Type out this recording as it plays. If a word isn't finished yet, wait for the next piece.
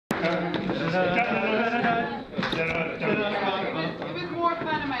was more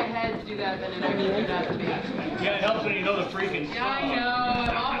fun in my head to do that than it actually turned out to be. Yeah, it helps when you know the freaking stuff. Yeah, I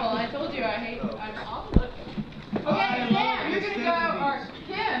know. I'm awful. I told you I'm awful. Okay, Sam, you're gonna go, or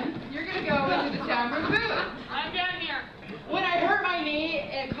Kim, you're gonna go into the sound room booth. I'm down here. When I hurt my knee,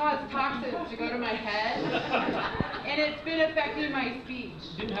 it caused toxins to go to my head, and it's been affecting my speech.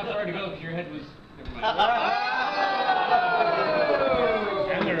 You didn't have far to go because your head was... Oh!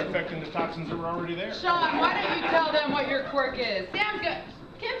 And they're affecting the toxins that were already there. Sean, why don't you tell them what your quirk is?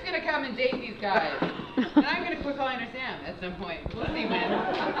 Kim's gonna come and date these guys, and I'm gonna quit calling her Sam at some point. We'll see when.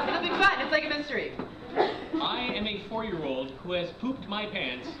 It'll be fun. It's like a mystery. I am a 4-year-old who has pooped my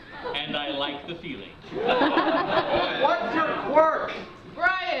pants, and I like the feeling. What's your quirk?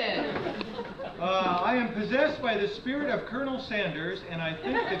 Bryan! I am possessed by the spirit of Colonel Sanders, and I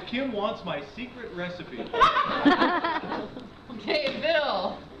think that Kim wants my secret recipe. Okay,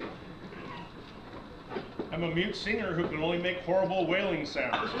 Bill. I'm a mute singer who can only make horrible wailing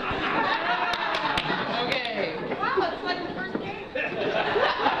sounds. Okay. Wow, it's like the first date.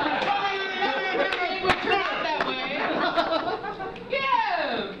 It would turn out that way.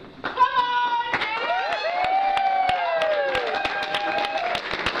 Kim! Come on, Kim!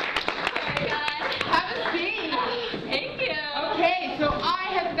 Sorry, guys. Have a seat. Thank you. Okay, so I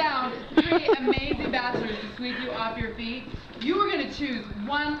have found 3 amazing bachelors to sweep you off your feet. You were going to choose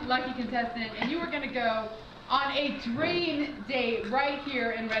one lucky contestant, and you were going to go on a dream date right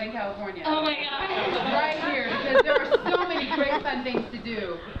here in Redding, California. Oh my God. Right here, because there are so many great fun things to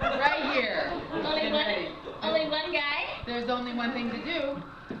do. Right here. Only one guy? There's only one thing to do,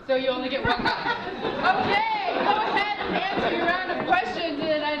 so you only get one guy. Okay, go ahead and answer your round of questions,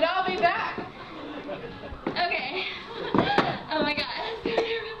 and I'll be back. Okay. Oh my God. I'm so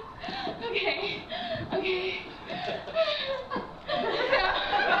nervous. Okay. So,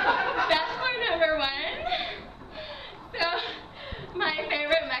 bachelor number 1. So, my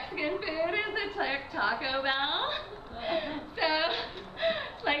favorite Mexican food is the Taco Bell. So,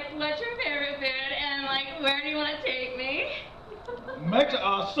 like, what's your favorite food, and like, where do you want to take me?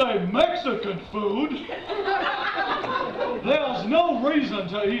 I say Mexican food. There's no reason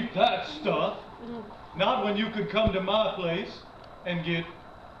to eat that stuff. Not when you could come to my place and get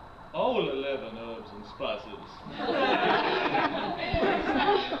all 11 herbs and spices.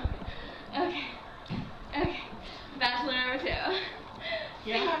 Okay. Bachelor number 2.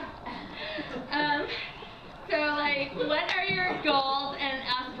 Yeah. So like, what are your goals and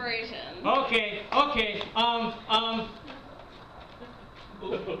aspirations? Okay.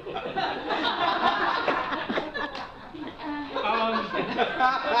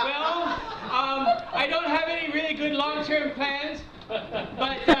 I don't have any really good long-term plans, but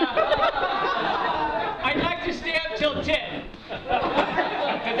I'd like to stay up till 10,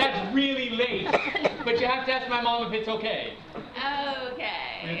 because that's really late. But you have to ask my mom if it's okay. Okay.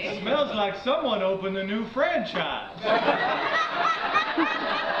 It smells like someone opened a new franchise. I'm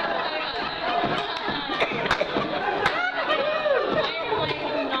like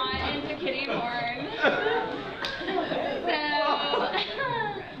not into kitty porn. So,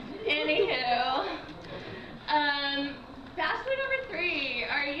 anywho, bachelor number 3,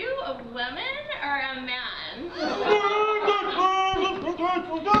 are you a woman or a man?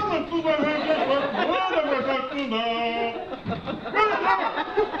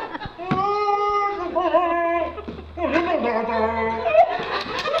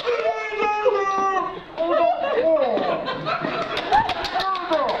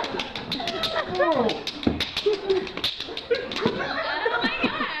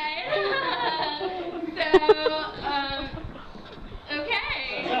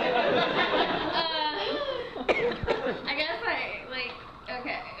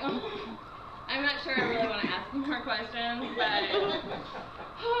 I'm not sure I really want to ask more questions, but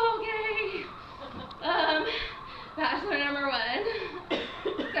okay. Bachelor number 1.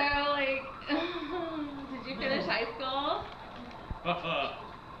 So, like, did you finish high school?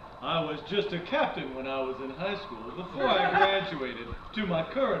 I was just a captain when I was in high school before I graduated to my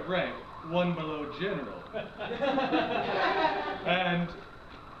current rank, 1 below general. And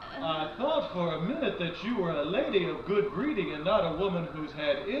I thought for a minute that you were a lady of good breeding and not a woman who's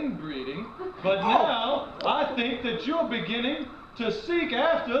had inbreeding, but now I think that you're beginning to seek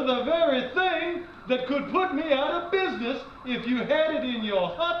after the very thing that could put me out of business if you had it in your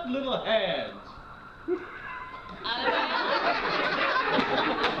hot little hands.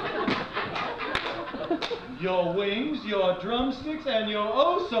 Your wings, your drumsticks, and your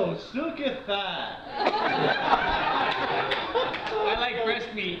oh-so-silky thigh. I like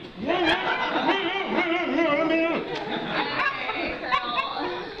breast meat. Okay, girl.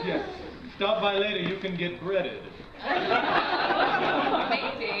 Yes. Stop by later, you can get breaded.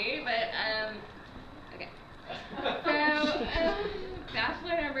 Maybe, but, okay. So,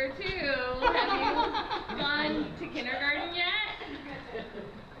 bachelor number 2, have you gone to kindergarten yet?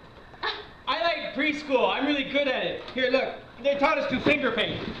 I like preschool. I'm really good at it. Here, look. They taught us to finger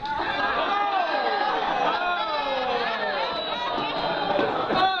paint.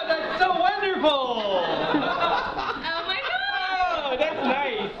 Oh, that's so wonderful. Oh my God! Oh, that's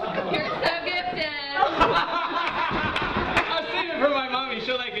nice. You're so gifted. I'll save it for my mommy.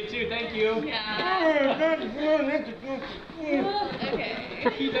 She'll like it too. Thank you. Yeah.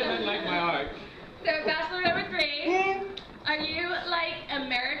 Okay. He doesn't like my art. So, bachelor number 3, are you like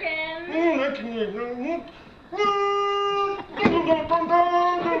American?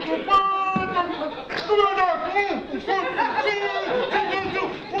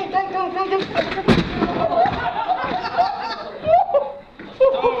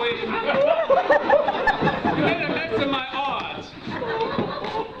 Oh, wait. You made a mess of my art.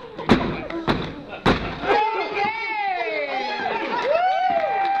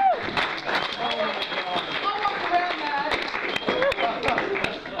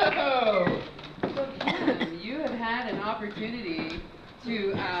 You have had an opportunity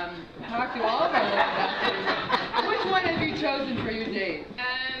to talk to all of our bachelors. Which one have you chosen for your date?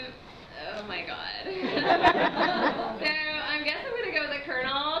 Oh my God. So, I guess I'm gonna go with the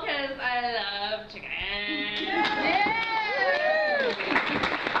Colonel because I love chicken.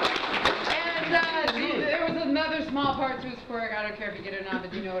 And there was another small part to his quirk. I don't care if you get it or not,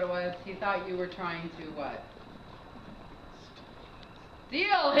 but you know what it was? He thought you were trying to what?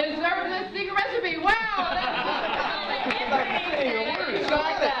 Steal his secret recipe. Wow! That's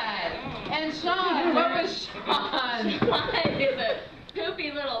got that. And Sean, what was Sean? Sean is a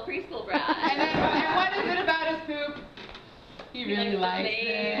poopy little preschool brat. And what is it about his poop? He really likes it.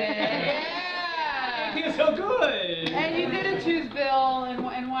 Yeah. He's so good. And you didn't choose Bill,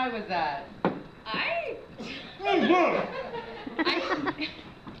 and why was that? I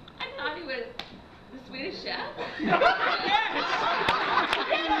thought he was the Swedish chef. Yes.